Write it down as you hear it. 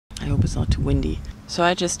hope it's not too windy. So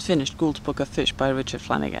I just finished Gould's book of Fish by Richard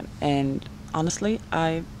Flanagan, and honestly,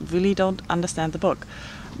 I really don't understand the book.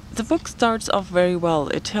 The book starts off very well.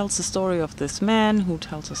 It tells the story of this man who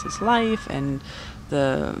tells us his life and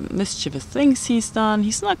the mischievous things he's done.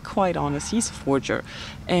 He's not quite honest, he's a forger.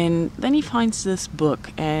 And then he finds this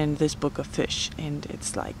book, and this book of fish, and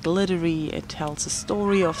it's like glittery. It tells a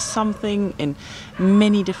story of something in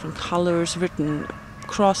many different colors, written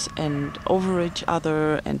across and over each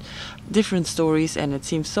other, and different stories, and it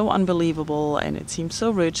seems so unbelievable and it seems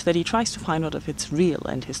so rich that he tries to find out if it's real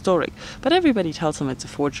and historic. But everybody tells him it's a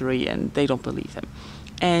forgery and they don't believe him.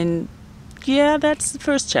 And yeah, that's the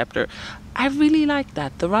first chapter. I really liked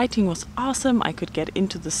that. The writing was awesome. I could get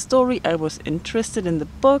into the story. I was interested in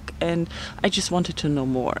the book and I just wanted to know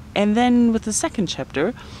more. And then with the second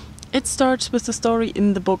chapter, it starts with the story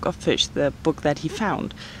in the book of fish, the book that he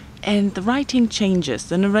found. And the writing changes,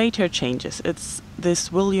 the narrator changes. It's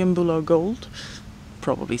this William Gould,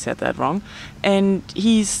 probably said that wrong, and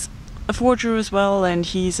he's a forger as well, and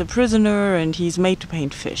he's a prisoner, and he's made to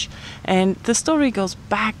paint fish. And the story goes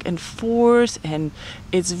back and forth, and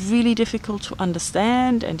it's really difficult to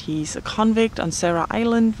understand, and he's a convict on Sarah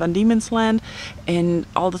Island, Van Diemen's Land, and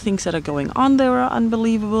all the things that are going on there are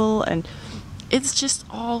unbelievable, and it's just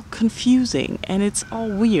all confusing, and it's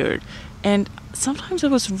all weird. And sometimes I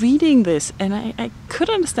was reading this and I could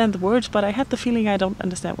understand the words, but I had the feeling I don't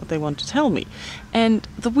understand what they want to tell me. And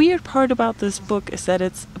the weird part about this book is that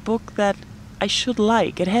it's a book that I should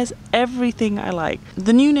like. It has everything I like.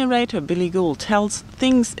 The new narrator, Billy Gould, tells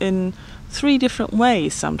things in 3 different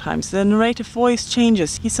ways sometimes. The narrative voice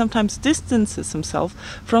changes. He sometimes distances himself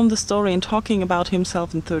from the story and talking about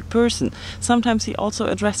himself in 3rd person. Sometimes he also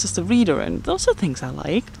addresses the reader, and those are things I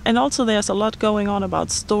like. And also there's a lot going on about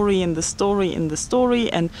story in the story in the story,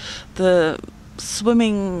 and the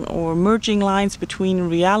swimming or merging lines between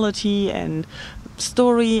reality and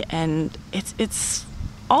story, and it's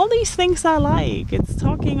all these things I like. It's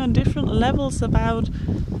talking on different levels about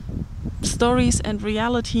stories and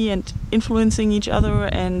reality and influencing each other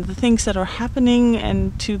and the things that are happening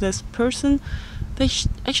and to this person.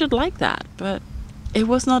 I should like that, but it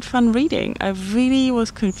was not fun reading. I really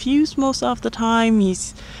was confused most of the time.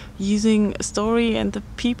 He's using a story and the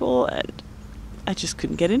people, and I just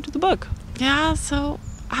couldn't get into the book. Yeah, so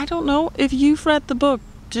I don't know if you've read the book.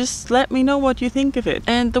 Just let me know what you think of it.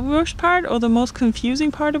 And the worst part, or the most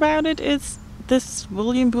confusing part about it, is this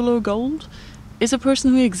William Gould is a person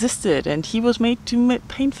who existed, and he was made to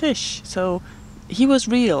paint fish, so he was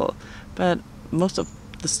real. But most of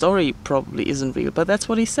the story probably isn't real, but that's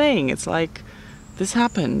what he's saying. It's like, this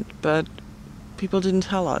happened, but people didn't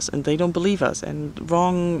tell us, and they don't believe us, and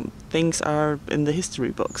wrong things are in the history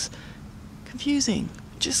books. Confusing,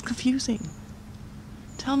 just confusing.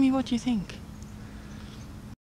 Tell me what you think.